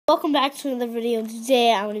Welcome back to another video.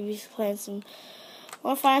 Today I'm going to be playing some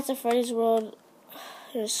more Fnafworld World.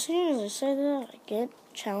 As soon as I say that, I get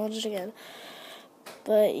challenged again.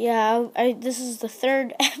 But yeah, this is the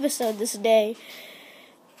third episode this day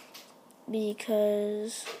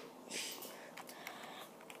because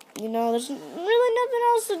there's really nothing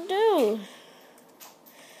else to do.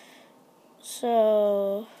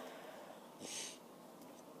 So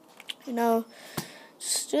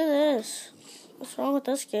just do this. What's wrong with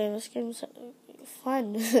this game? This game's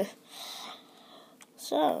fun.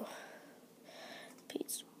 So,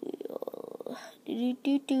 pizza wheel.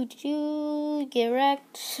 Get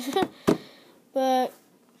wrecked. But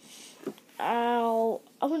I'm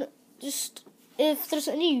gonna just, if there's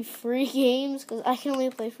any free games, because I can only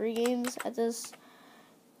play free games at this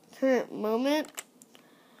current moment.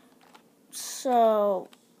 So,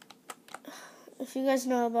 if you guys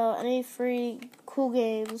know about any free cool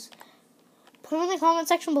games, put them in the comment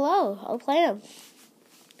section below. I'll play them.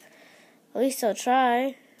 At least I'll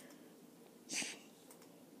try. It's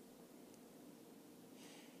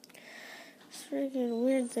freaking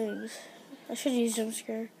weird things. I should use jump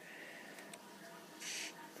scare.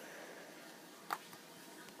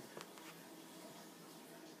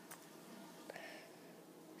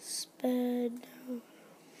 Sped down.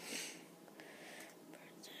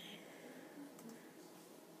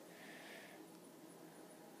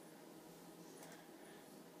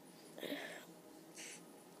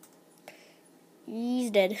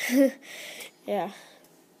 He's dead. Yeah.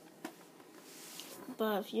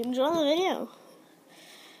 But if you enjoy the video,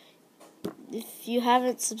 if you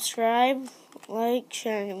haven't subscribed, like,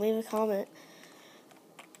 share, and leave a comment.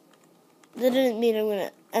 That didn't mean I'm going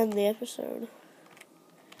to end the episode.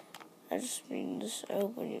 I just mean just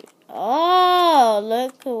open it. Oh,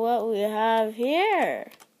 look at what we have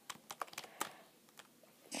here.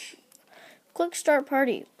 Quick start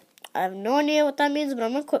party. I have no idea what that means, but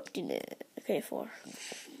I'm equipping it. Okay, 4.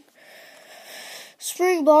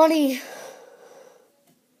 Spring Bonnie.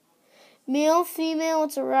 Male, female,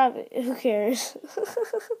 it's a rabbit. Who cares?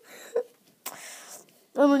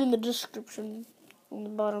 I'm reading the description on the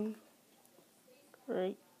bottom.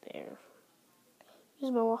 Right there.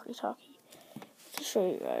 Here's my walkie-talkie to show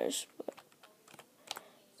you guys. But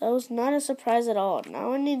that was not a surprise at all.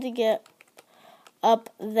 Now I need to get up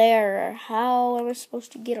there. How am I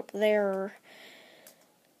supposed to get up there?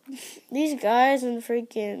 These guys in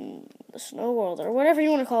freaking the snow world, or whatever you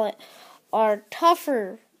want to call it, are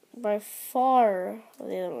tougher by far than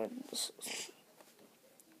the other ones.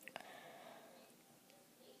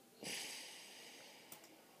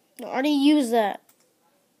 I already used that.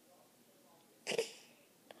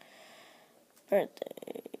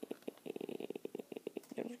 Birthday.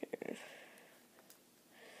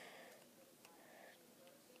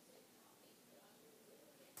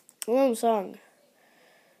 Long song.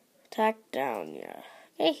 Attack down, yeah.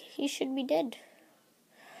 Hey, he should be dead.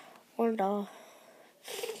 Or not.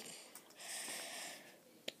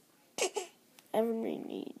 Everybody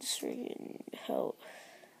needs freaking help.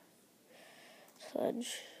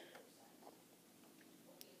 Sludge.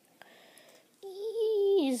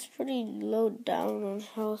 He's pretty low down on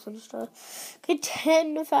health and stuff. Okay,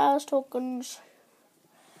 10 fast tokens.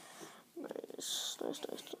 Nice.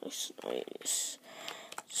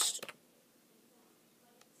 Just,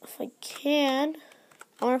 if I can,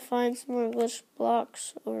 I want to find some more glitch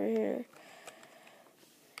blocks over here.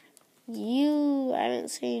 I haven't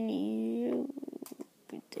seen you.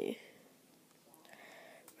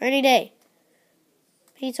 Rainy day.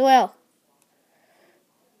 Pizza whale.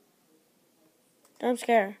 Jump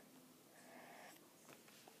scare.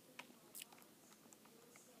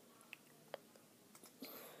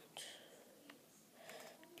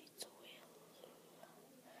 Pizza whale.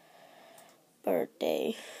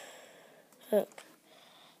 Birthday. Hook.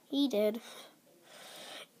 He did.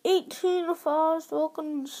 18 fast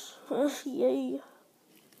tokens. Yay.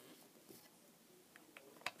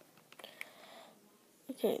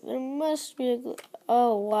 Okay, there must be a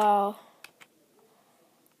oh, wow.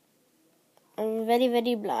 I'm very,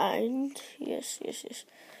 very blind. Yes.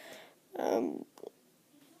 Gloom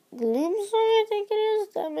Song, I think it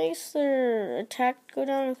is. That makes their attack go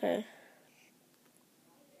down. Okay.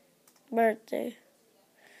 Birthday.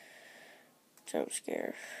 Jump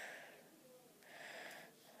scare.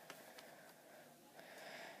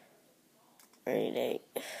 Rainy day.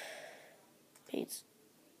 Pizza.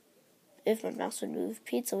 If my mouse would move.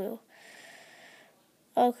 Pizza wheel.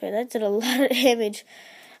 Okay, that did a lot of damage.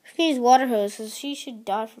 I can use water hose, because she should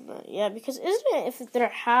die from that. Yeah, because isn't it if they're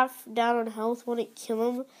half down on health, won't it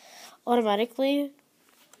kill them automatically?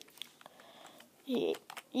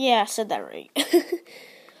 Yeah, I said that right.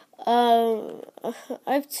 Um,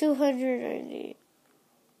 I have 290.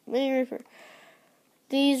 Mini Reaper.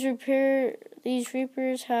 These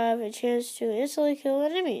Reapers have a chance to instantly kill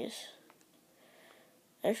enemies.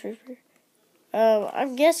 X Reaper.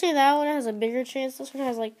 I'm guessing that one has a bigger chance. This one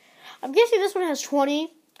has I'm guessing this one has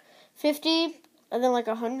 20, 50, and then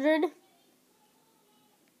 100.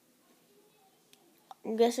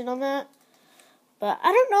 I'm guessing on that. But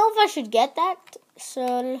I don't know if I should get that.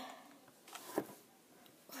 So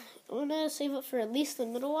I'm going to save up for at least the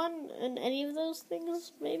middle one and any of those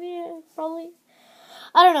things. Maybe, probably.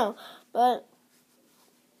 I don't know. But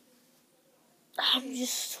I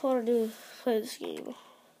just want to play this game.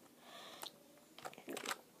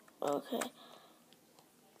 Okay.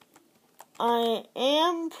 I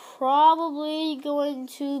am probably going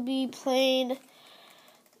to be playing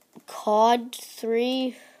COD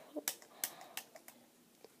 3.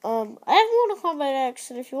 I have Mortal Kombat X,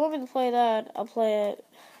 and if you want me to play that, I'll play it.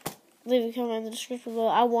 Leave a comment in the description below.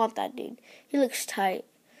 I want that dude. He looks tight.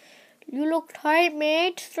 You look tight,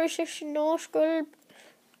 mate. 360 no scope.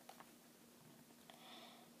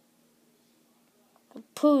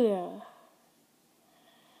 Kapuya.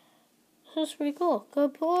 This is pretty cool.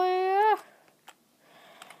 Kapuya.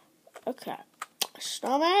 Okay.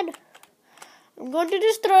 Snowman. I'm going to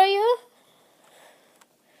destroy you.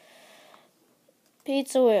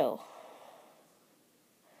 Pizza Wheel.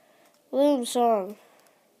 Bloom Song.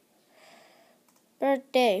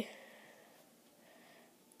 Birthday.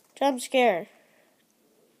 Jump Scare.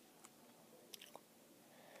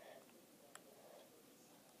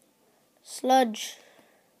 Sludge.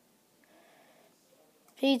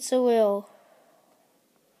 Pizza Wheel.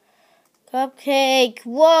 Cupcake.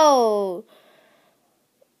 Whoa.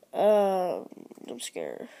 Jump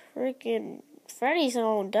Scare. Freaking Freddy's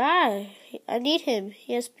gonna die. I need him.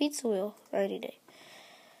 He has Pizza Wheel. Rainy Day.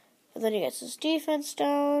 And then he gets his defense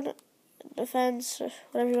down. Defense,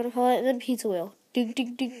 whatever you want to call it. And then Pizza Wheel. Dink,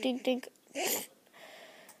 dink, dink, dink, dink.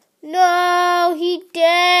 No, he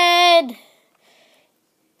dead.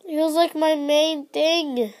 He was like my main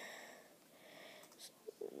thing.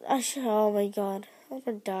 Oh my god. I'm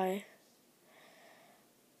gonna die.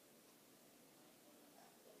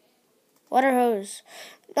 Water hose.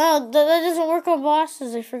 No, that doesn't work on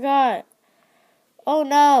bosses. I forgot. Oh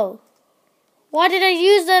no. Why did I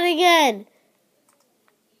use that again?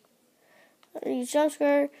 I use jump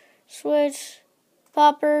scare, switch,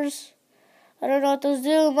 poppers. I don't know what those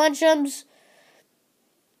do. Munchums.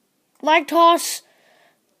 Mic toss.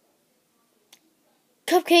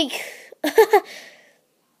 Cupcake.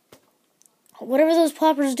 Whatever those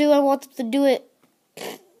poppers do, I want them to do it.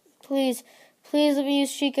 Please. Please let me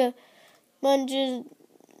use Chica. Munches.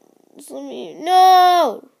 Let me.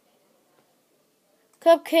 No!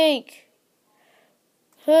 Cupcake.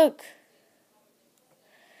 Hook.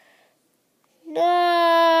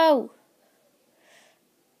 No!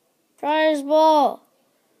 Prize ball.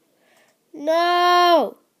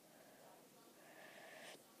 No!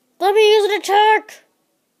 Let me use an attack!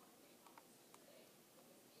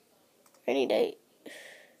 Rainy Day.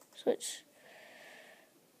 Switch.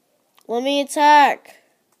 Let me attack.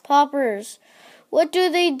 Poppers. What do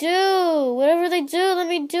they do? Whatever they do, let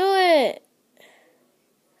me do it.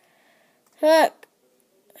 Hook.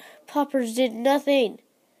 Poppers did nothing.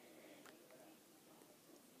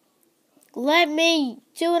 Let me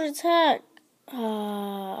do an attack.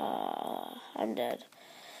 I'm dead.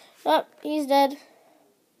 Oh, he's dead.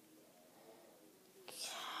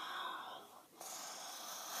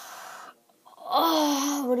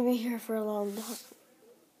 Oh, I'm going to be here for a long time.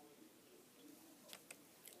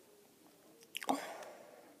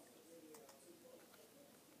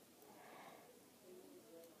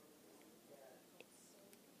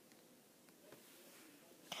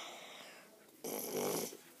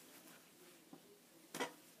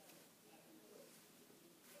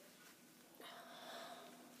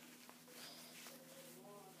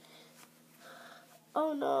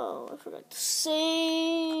 Oh no, I forgot to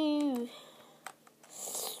save.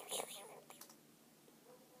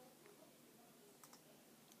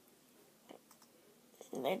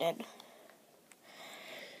 And they're dead.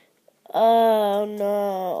 Oh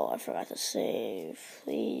no, I forgot to save.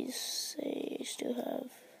 Please say you still have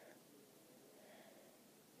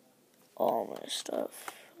all my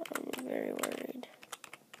stuff. I'm very worried.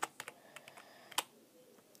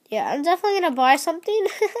 Yeah, I'm definitely gonna buy something.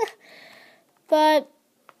 But,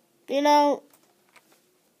 you know,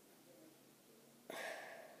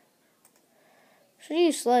 should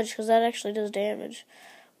use Sludge because that actually does damage.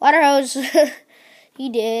 Water hose, he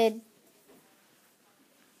did.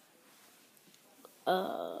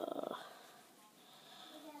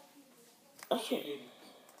 Okay,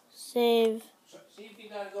 Save. See if you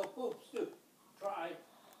gotta go poop, Scoop. Try.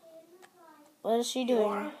 What is she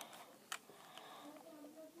doing?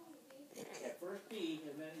 Yeah, first pee,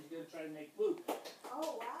 and then he's gonna try to make poop.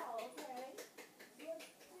 Oh, wow, okay.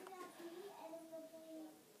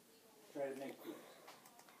 Try to make poop.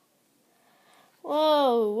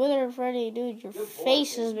 Whoa, Wither Freddy, dude, your Good boy,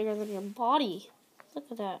 face is baby. bigger than your body. Look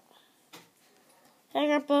at that. Hey,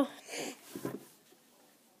 Grandpa.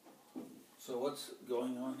 So what's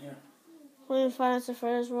going on here? Playing Finance at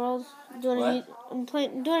Freddy's World. I'm doing a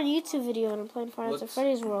YouTube video and I'm playing Finance at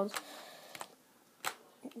Freddy's World.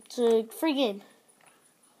 It's a free game.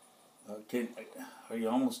 Are you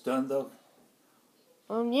almost done though?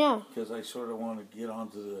 Yeah. Because I sort of want to get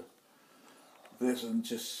onto this and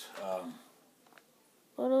just.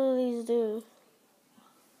 What do these do?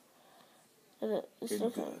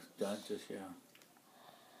 Done just yeah.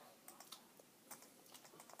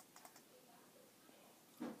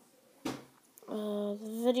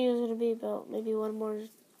 The video is going to be about maybe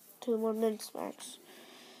 2 more minutes max.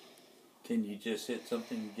 Can you just hit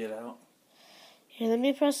something and get out? Here, let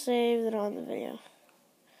me press save, then on the video.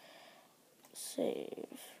 Save.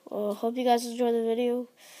 Well, hope you guys enjoy the video.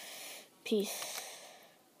 Peace.